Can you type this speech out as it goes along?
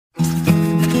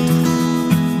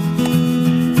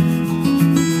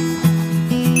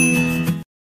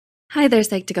Hi there,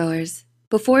 Psych2Goers.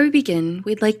 Before we begin,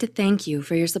 we'd like to thank you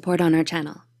for your support on our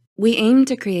channel. We aim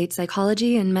to create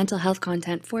psychology and mental health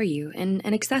content for you in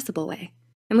an accessible way,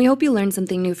 and we hope you learn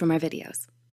something new from our videos.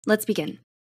 Let's begin.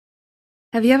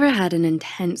 Have you ever had an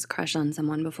intense crush on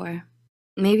someone before?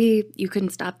 Maybe you couldn't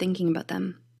stop thinking about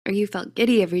them, or you felt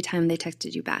giddy every time they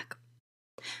texted you back.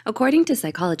 According to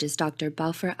psychologist Dr.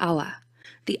 Balfour Awa,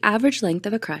 the average length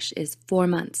of a crush is 4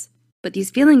 months. But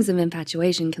these feelings of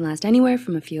infatuation can last anywhere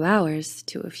from a few hours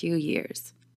to a few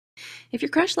years. If your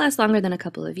crush lasts longer than a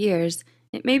couple of years,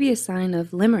 it may be a sign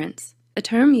of limerence, a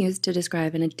term used to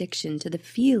describe an addiction to the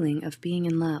feeling of being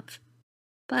in love.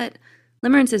 But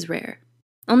limerence is rare.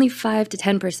 Only 5 to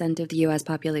 10% of the US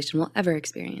population will ever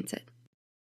experience it.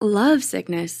 Love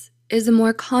sickness is a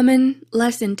more common,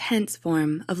 less intense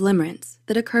form of limerence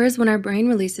that occurs when our brain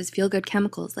releases feel-good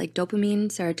chemicals like dopamine,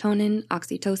 serotonin,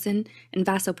 oxytocin, and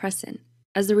vasopressin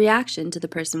as a reaction to the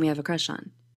person we have a crush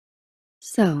on.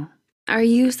 So, are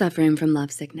you suffering from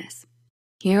love sickness?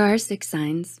 Here are 6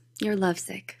 signs you're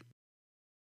lovesick.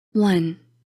 1.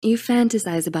 You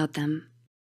fantasize about them.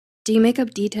 Do you make up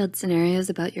detailed scenarios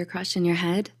about your crush in your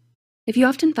head? If you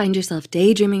often find yourself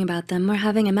daydreaming about them or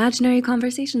having imaginary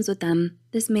conversations with them,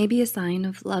 this may be a sign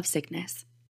of love sickness.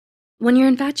 When you're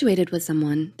infatuated with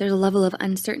someone, there's a level of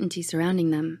uncertainty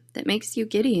surrounding them that makes you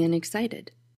giddy and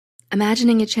excited.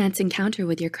 Imagining a chance encounter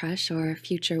with your crush or a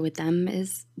future with them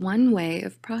is one way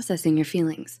of processing your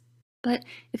feelings. But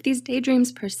if these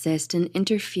daydreams persist and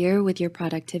interfere with your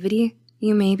productivity,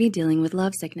 you may be dealing with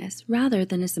love sickness rather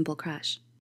than a simple crush.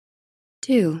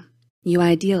 2. You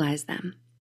idealize them.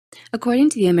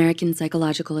 According to the American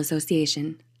Psychological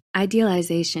Association,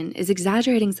 idealization is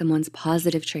exaggerating someone's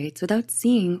positive traits without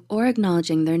seeing or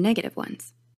acknowledging their negative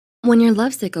ones. When you're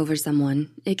lovesick over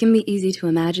someone, it can be easy to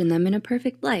imagine them in a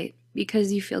perfect light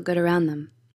because you feel good around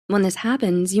them. When this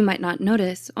happens, you might not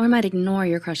notice or might ignore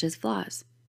your crush's flaws,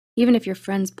 even if your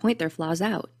friends point their flaws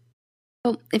out.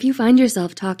 So if you find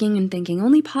yourself talking and thinking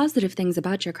only positive things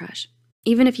about your crush,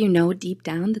 even if you know deep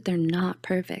down that they're not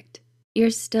perfect, you're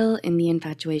still in the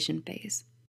infatuation phase.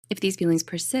 If these feelings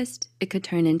persist, it could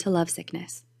turn into love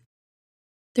sickness.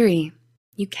 3.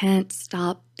 You can't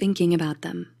stop thinking about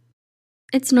them.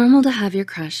 It's normal to have your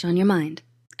crush on your mind,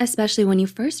 especially when you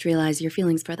first realize your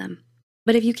feelings for them.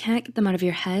 But if you can't get them out of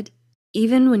your head,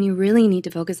 even when you really need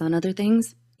to focus on other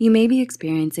things, you may be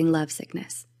experiencing love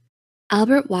sickness.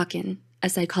 Albert Walken, a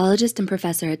psychologist and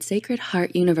professor at Sacred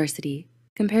Heart University,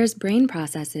 compares brain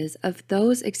processes of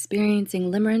those experiencing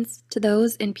limerence to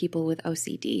those in people with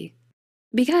OCD.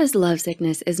 Because love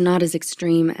sickness is not as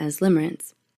extreme as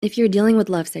limerence, if you're dealing with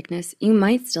love sickness, you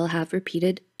might still have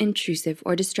repeated, intrusive,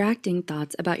 or distracting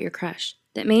thoughts about your crush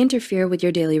that may interfere with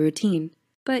your daily routine,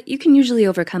 but you can usually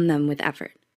overcome them with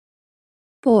effort.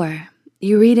 4.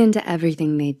 You read into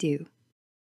everything they do.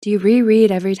 Do you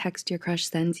reread every text your crush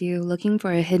sends you, looking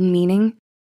for a hidden meaning?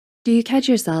 Do you catch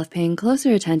yourself paying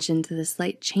closer attention to the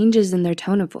slight changes in their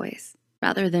tone of voice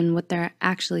rather than what they're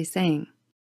actually saying?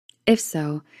 If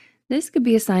so, this could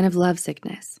be a sign of love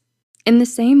sickness. In the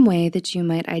same way that you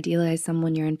might idealize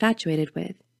someone you're infatuated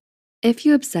with, if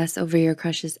you obsess over your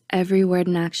crush's every word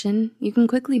and action, you can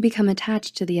quickly become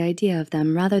attached to the idea of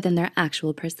them rather than their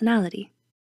actual personality.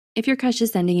 If your crush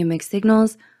is sending you mixed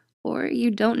signals, or you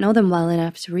don't know them well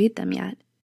enough to read them yet,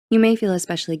 you may feel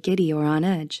especially giddy or on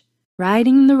edge,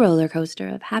 riding the roller coaster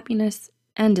of happiness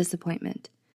and disappointment,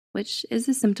 which is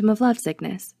a symptom of love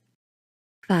sickness.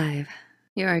 5.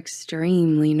 You're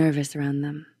extremely nervous around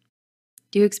them.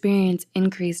 Do you experience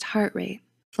increased heart rate,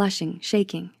 flushing,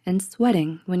 shaking, and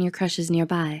sweating when your crush is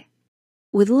nearby?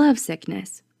 With love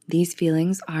sickness, these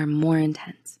feelings are more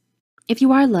intense. If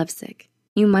you are lovesick,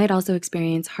 you might also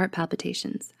experience heart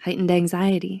palpitations, heightened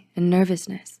anxiety, and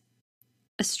nervousness.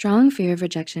 A strong fear of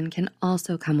rejection can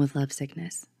also come with love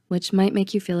sickness, which might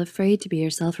make you feel afraid to be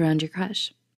yourself around your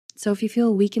crush. So if you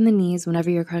feel weak in the knees whenever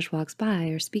your crush walks by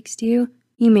or speaks to you,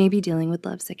 you may be dealing with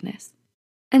love sickness.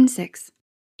 And 6,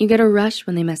 you get a rush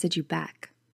when they message you back.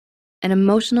 An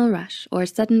emotional rush or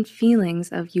sudden feelings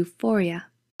of euphoria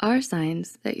are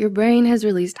signs that your brain has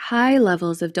released high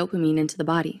levels of dopamine into the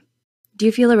body. Do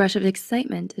you feel a rush of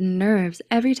excitement and nerves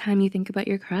every time you think about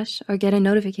your crush or get a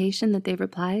notification that they've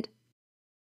replied?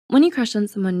 When you crush on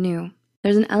someone new,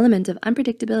 there's an element of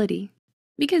unpredictability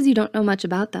because you don't know much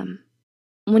about them.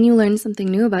 When you learn something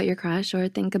new about your crush or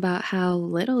think about how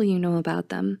little you know about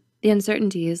them, the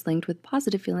uncertainty is linked with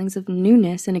positive feelings of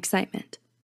newness and excitement.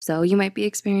 So you might be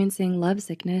experiencing love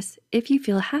sickness if you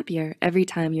feel happier every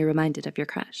time you're reminded of your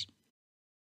crush.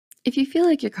 If you feel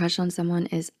like your crush on someone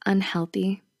is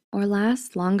unhealthy or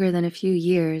lasts longer than a few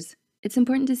years, it's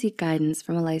important to seek guidance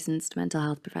from a licensed mental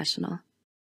health professional.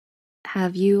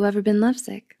 Have you ever been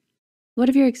lovesick? What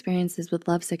have your experiences with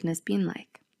lovesickness been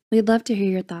like? We'd love to hear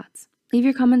your thoughts. Leave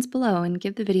your comments below and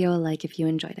give the video a like if you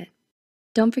enjoyed it.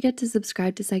 Don't forget to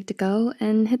subscribe to Psych2Go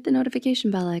and hit the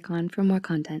notification bell icon for more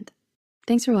content.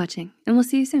 Thanks for watching, and we'll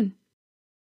see you soon.